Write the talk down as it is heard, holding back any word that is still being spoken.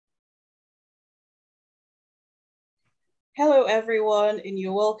Hello, everyone, and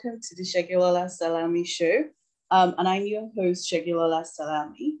you're welcome to the Shegilola Salami Show. And I'm your host, Shegilola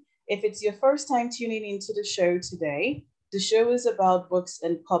Salami. If it's your first time tuning into the show today, the show is about books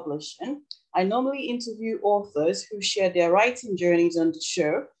and publishing. I normally interview authors who share their writing journeys on the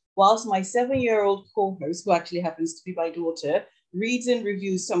show, whilst my 7-year-old co host, who actually happens to be my daughter, reads and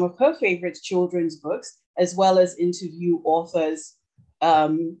reviews some of her favorite children's books, as well as interview authors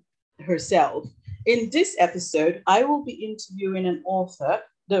um, herself. In this episode, I will be interviewing an author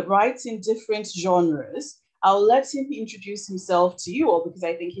that writes in different genres. I'll let him introduce himself to you all because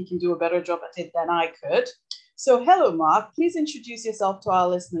I think he can do a better job at it than I could. So, hello, Marc. Please introduce yourself to our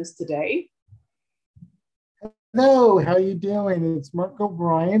listeners today. Hello, how you doing? It's Mark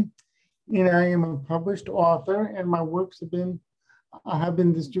O'Brien, and I am a published author, and my works have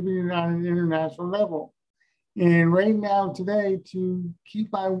been distributed on an international level. And right now, today, to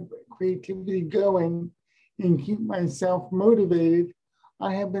keep my creativity going and keep myself motivated,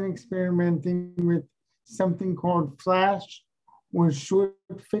 I have been experimenting with something called flash or short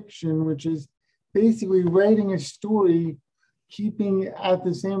fiction, which is basically writing a story, keeping it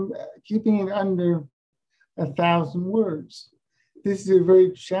under 1,000 words. This is a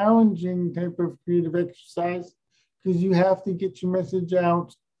very challenging type of creative exercise because you have to get your message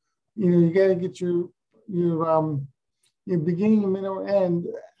out. You got to get your beginning, middle, end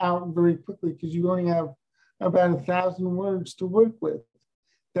out very quickly because you only have about 1,000 words to work with.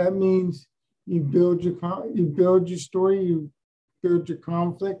 That means you build your story, you build your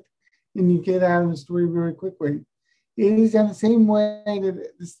conflict, and you get out of the story very quickly. It is in the same way that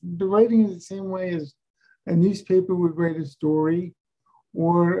the writing is the same way as a newspaper would write a story,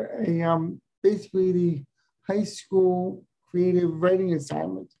 or basically the high school creative writing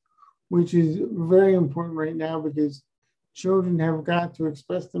assignment, which is very important right now because children have got to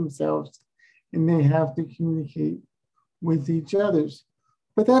express themselves and they have to communicate with each others.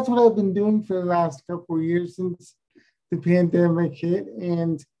 But that's what I've been doing for the last couple of years since the pandemic hit,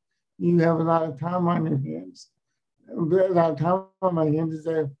 and you have a lot of time on your hands. A lot of time on my hands is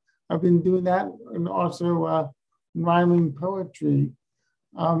that I've been doing that, and also rhyming poetry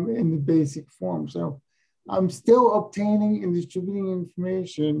in the basic form. So I'm still obtaining and distributing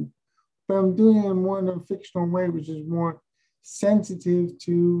information, but I'm doing it more in a fictional way, which is more sensitive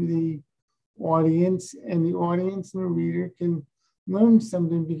to the audience, and the audience and the reader can learn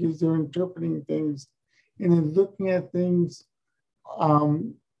something because they're interpreting things and they're looking at things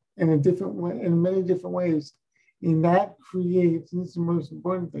in a different way, in many different ways. And that creates, and this is the most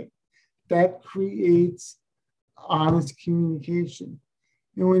important thing, that creates honest communication.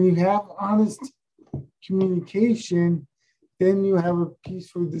 And when you have honest communication, then you have a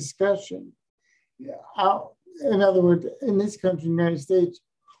peaceful discussion. In other words, in this country, United States,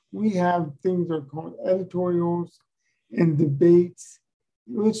 we have things that are called editorials and debates,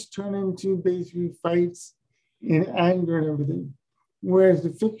 which turn into basically fights and anger and everything. Whereas the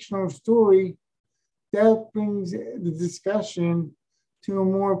fictional story, that brings the discussion to a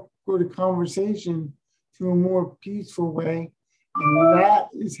more, or the conversation to a more peaceful way. And that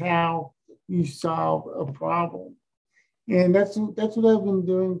is how you solve a problem. And that's what I've been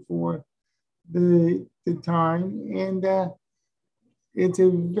doing for the time. And it's a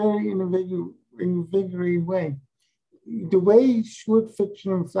very invigorating way. The way short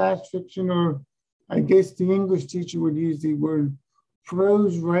fiction and flash fiction, or I guess the English teacher would use the word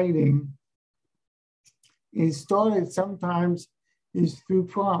prose writing, is started sometimes is through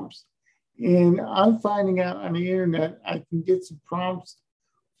prompts. And I'm finding out on the internet, I can get some prompts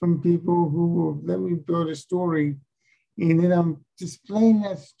from people who will let me build a story. And then I'm displaying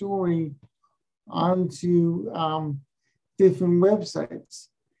that story onto different websites.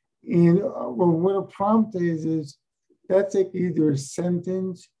 And what a prompt is that's like either a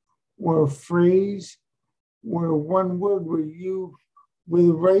sentence or a phrase or one word where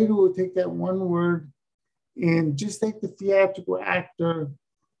the writer will take that one word, and just like the theatrical actor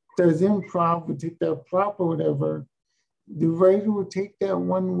does improv, would take that prop or whatever, the writer will take that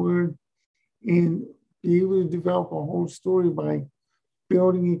one word and be able to develop a whole story by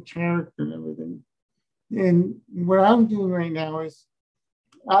building a character and everything. And what I'm doing right now is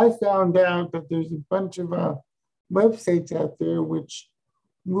I found out that there's a bunch of websites out there which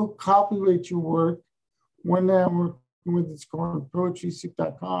will copyright your work. One that I'm working with is called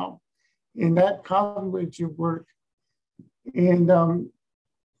poetrysoup.com, and that copyrights your work. And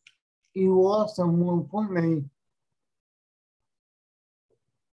you also, more importantly,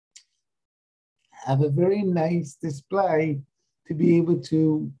 have a very nice display to be able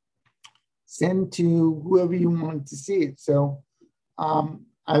to send to whoever you want to see it. So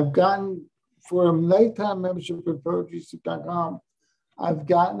I've gotten for a lifetime membership with poetrysoup.com, I've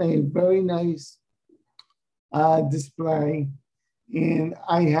gotten a very nice display, and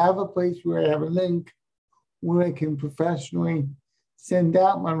I have a place where I have a link where I can professionally send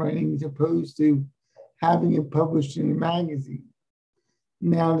out my writing as opposed to having it published in a magazine.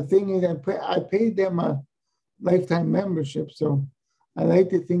 Now, the thing is, I paid them a lifetime membership, so I like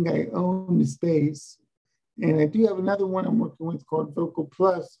to think I own the space. And I do have another one I'm working with called Vocal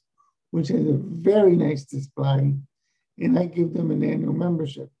Plus, which has a very nice display, and I give them an annual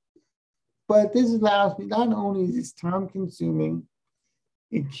membership. But this allows me, not only is this time consuming,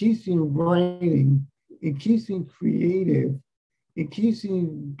 it keeps me writing, it keeps me creative, it keeps me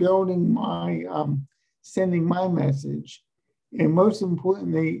building my, sending my message. And most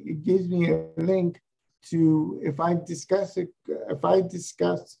importantly, it gives me a link to, if I discuss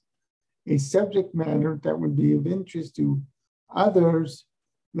a subject matter that would be of interest to others,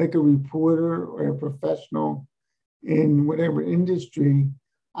 like a reporter or a professional in whatever industry,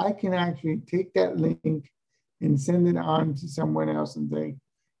 I can actually take that link and send it on to someone else and say,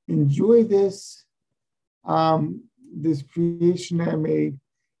 enjoy this, this creation I made,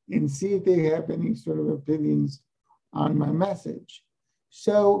 and see if they have any sort of opinions on my message.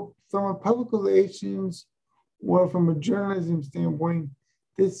 So from a public relations or from a journalism standpoint,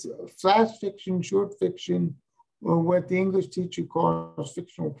 this flash fiction, short fiction, or what the English teacher calls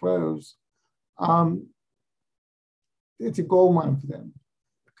fictional prose, it's a gold mine for them,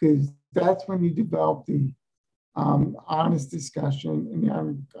 because that's when you develop the honest discussion and the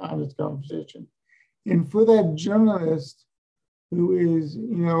honest conversation. And for that journalist who is,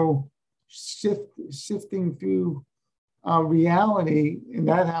 sifting through reality and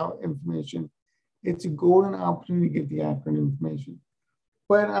that how information, it's a golden opportunity to get the accurate information.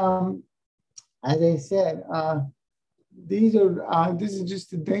 But as I said, this is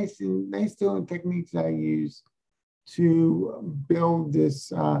just the nice little techniques I use to build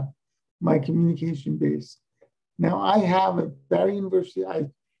this my communication base. Now I have at Barry University,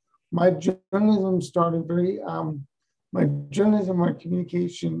 my journalism started my journalism, my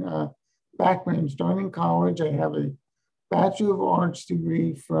communication background started in college. I have a Bachelor of Arts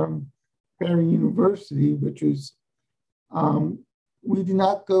degree from Barry University, which was we did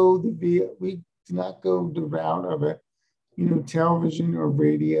not go the route of it, television or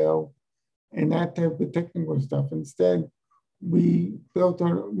radio and that type of technical stuff. Instead, we developed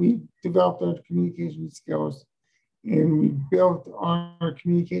our communication skills, and we built our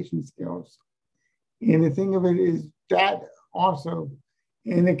communication skills. And the thing of it is that also,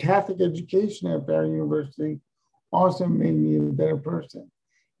 in the Catholic education at Barry University, also made me a better person.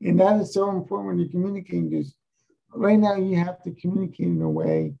 And that is so important when you're communicating, because right now you have to communicate in a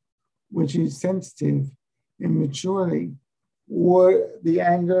way which is sensitive and maturely, or the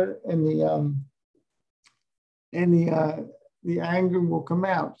anger and the anger will come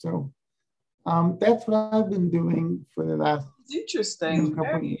out. So that's what I've been doing for the last. It's interesting,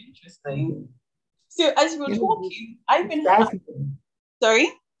 very interesting. So as we're talking, I've been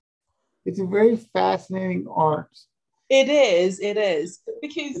sorry. It's a very fascinating art. It is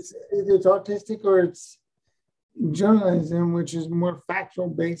because it's artistic or it's journalism, which is more factual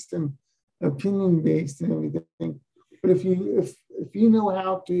based and opinion based and everything. But if you know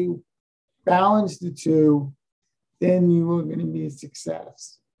how to balance the two, then you are going to be a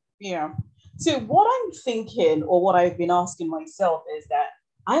success. Yeah. So what I'm thinking, or what I've been asking myself, is that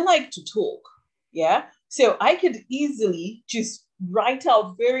I like to talk. Yeah. So I could easily just write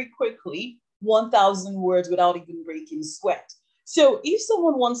out very quickly 1,000 words without even breaking sweat. So if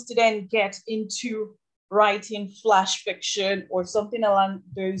someone wants to then get into writing flash fiction or something along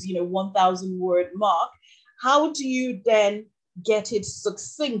those, 1,000 word mark, how do you then get it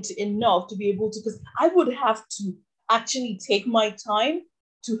succinct enough to be able to, because I would have to actually take my time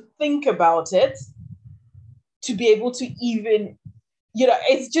to think about it to be able to even,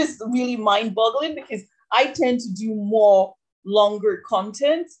 it's just really mind-boggling, because I tend to do more longer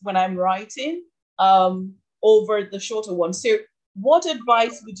content when I'm writing over the shorter one. So what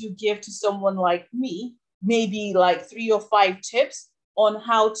advice would you give to someone like me, maybe like 3 or 5 tips on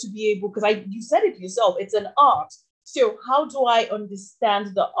how to be able, because you said it yourself, it's an art. So how do I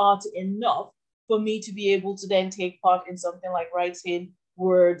understand the art enough for me to be able to then take part in something like writing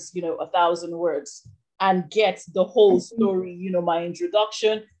words, 1,000 words, and get the whole story, my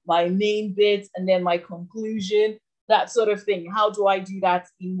introduction, my main bits, and then my conclusion, that sort of thing. How do I do that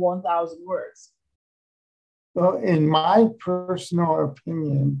in 1,000 words? Well, in my personal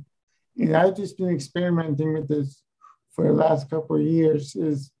opinion, and I've just been experimenting with this for the last couple of years,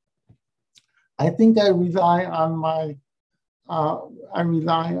 is I think I rely on my I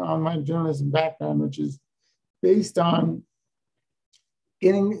rely on my journalism background, which is based on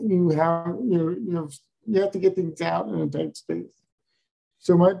you have to get things out in a tight space.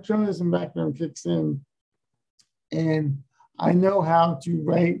 So my journalism background kicks in, and I know how to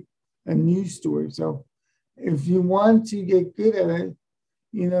write a news story. So if you want to get good at it,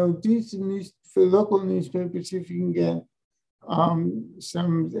 do some news for local newspapers, see if you can get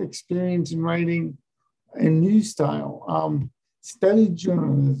some experience in writing a news style. Study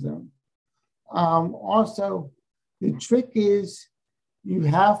journalism. Also, the trick is you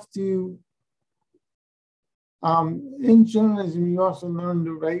have to, in journalism, you also learn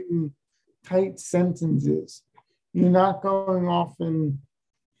to write in tight sentences. You're not going off and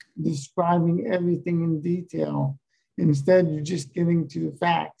describing everything in detail. Instead, you're just getting to the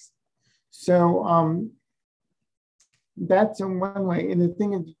facts. So that's in one way. And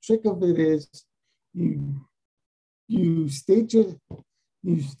the trick of it is you state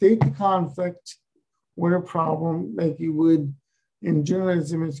the conflict or a problem like you would in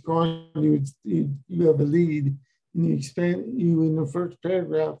journalism. It's called you have a lead, and you explain in the first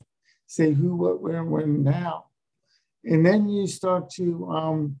paragraph say who, what, where, when, and how, and then you start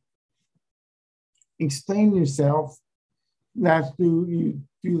to explain yourself. That's you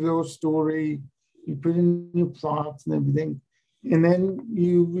do the little story, you put in your plots and everything, and then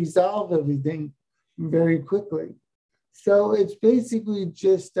you resolve everything very quickly. So it's basically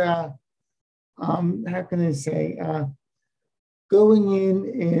just how can I say, going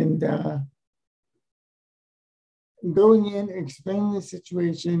in, explaining the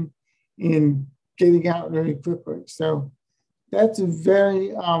situation, and getting out very quickly. So that's a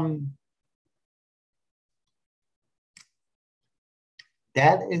very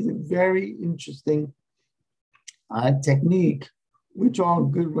that is a very interesting technique, which all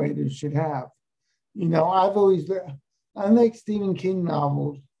good writers should have. I've always, unlike Stephen King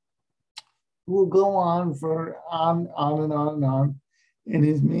novels, who will go on and on and on, and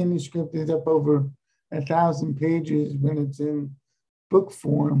his manuscript is up over 1,000 pages when it's in book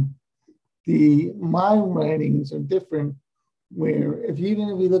form. My writings are different, where even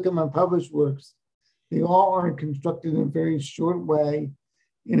if you look at my published works, they all are constructed in a very short way,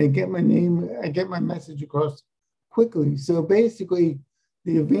 and I get my message across quickly. So basically,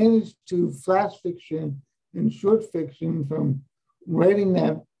 the advantage to flash fiction and short fiction from writing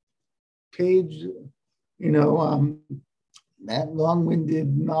that page, that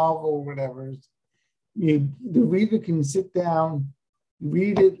long-winded novel or whatever, the reader can sit down,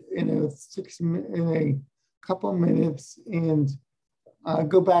 read it in a couple of minutes, and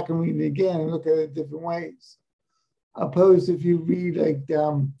go back and read it again and look at it different ways. Opposed if you read like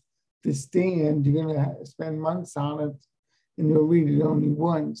The Stand, you're gonna spend months on it and you'll read it only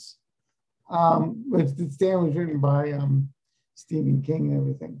once. But The Stand was written by Stephen King and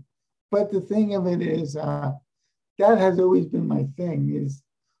everything. But the thing of it is, that has always been my thing. Is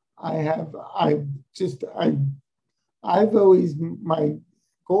I've always, my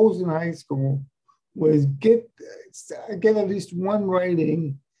goals in high school was get at least one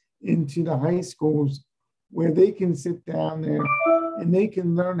writing into the high schools where they can sit down there and they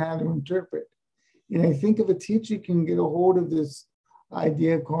can learn how to interpret. And I think if a teacher can get a hold of this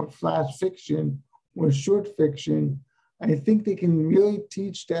idea called flash fiction or short fiction, I think they can really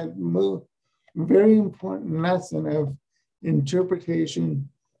teach that very important lesson of interpretation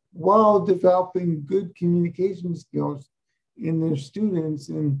while developing good communication skills in their students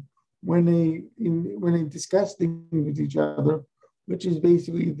and when they discuss things with each other, which is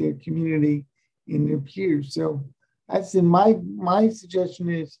basically their community and their peers. So that's my suggestion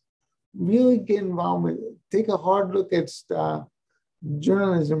is really get involved with it. Take a hard look at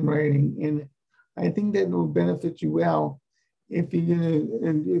journalism writing, and I think that will benefit you well if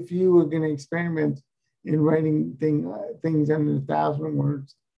you were gonna experiment in writing things under 1,000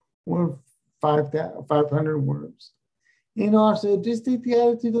 words or 500 words. And also just take the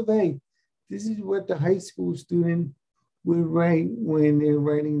attitude of, hey, this is what the high school student would write when they're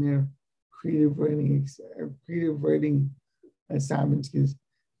writing their creative writing assignments, because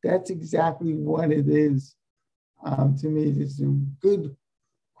that's exactly what it is. To me, it's a good,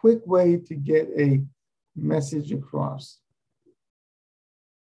 quick way to get a message across.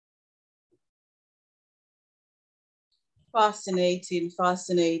 Fascinating.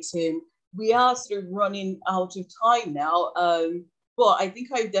 We are sort of running out of time now. But I think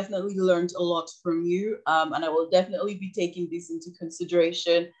I've definitely learned a lot from you, and I will definitely be taking this into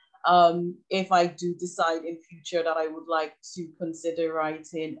consideration if I do decide in future that I would like to consider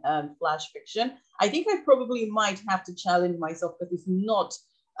writing flash fiction. I think I probably might have to challenge myself, because it's not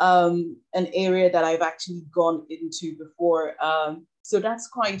an area that I've actually gone into before. So that's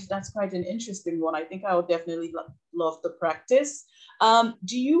quite an interesting one. I think I would definitely love the practice.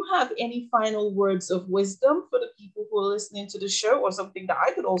 Do you have any final words of wisdom for the people who are listening to the show, or something that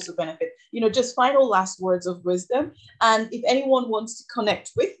I could also benefit? Just final last words of wisdom. And if anyone wants to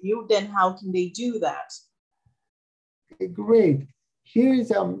connect with you, then how can they do that? Great.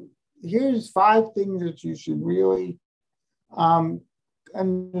 Here's 5 things that you should really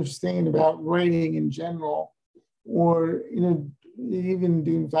understand about writing in general, or even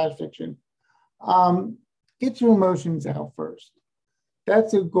doing flash fiction. Get your emotions out first.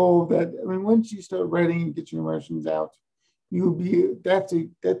 That's a goal that, once you start writing and get your emotions out, that's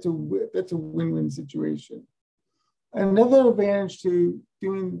a win-win situation. Another advantage to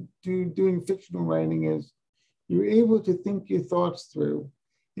doing fictional writing is you're able to think your thoughts through.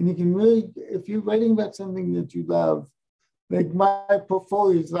 And you can really, if you're writing about something that you love, like my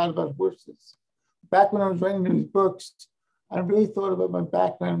portfolio is a lot about horses. Back when I was writing those books, I really thought about my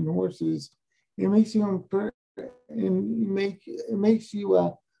background in horses. It makes you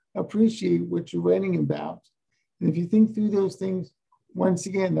appreciate what you're writing about. And if you think through those things, once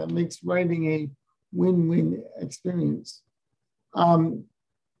again, that makes writing a win-win experience.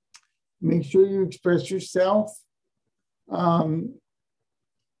 Make sure you express yourself.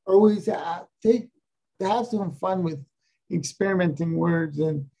 Always have some fun with experimenting words.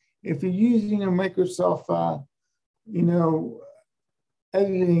 And if you're using a Microsoft,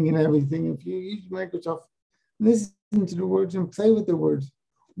 editing and everything, if you use Microsoft, listen to the words and play with the words.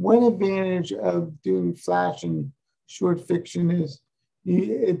 One advantage of doing flash and short fiction is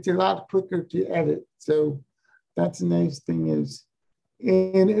it's a lot quicker to edit. So that's a nice thing is.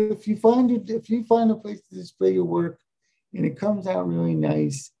 And if you find a place to display your work and it comes out really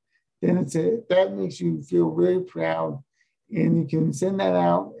nice, then that makes you feel very proud, and you can send that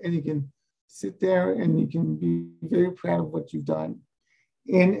out and you can sit there and you can be very proud of what you've done.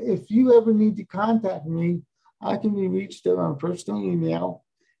 And if you ever need to contact me, I can be reached at my personal email,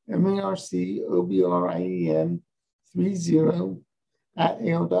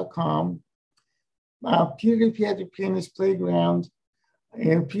 marcobrin30@AOL.com. Peer-to-Peer Pianist Playground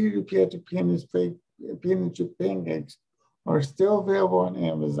and Peer-to-Peer Pianist Chip Pancakes are still available on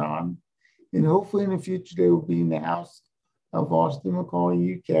Amazon. And hopefully in the future, they will be in the house of Austin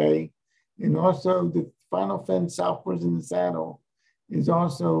McCauley, UK. And also the Final Fence Softwares in the Saddle is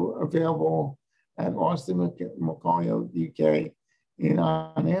also available at Austin McCauley, UK, and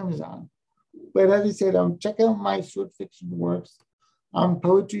on Amazon. But as I said, check out my short fiction works on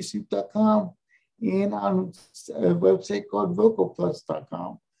poetrysoup.com and on a website called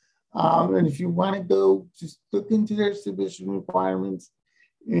vocalplus.com. And if you want to go, just look into their submission requirements.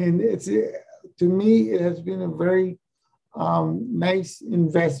 And to me, it has been a very nice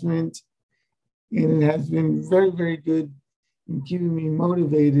investment, and it has been very, very good in keeping me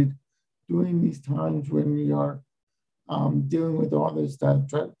motivated during these times when we are dealing with all this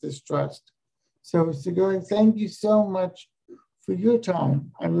distrust. So, Sigurd, thank you so much for your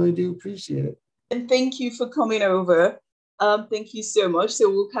time. I really do appreciate it. And thank you for coming over. Thank you so much. So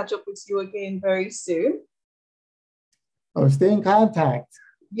we'll catch up with you again very soon. Oh, stay in contact.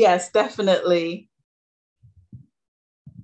 Yes, definitely.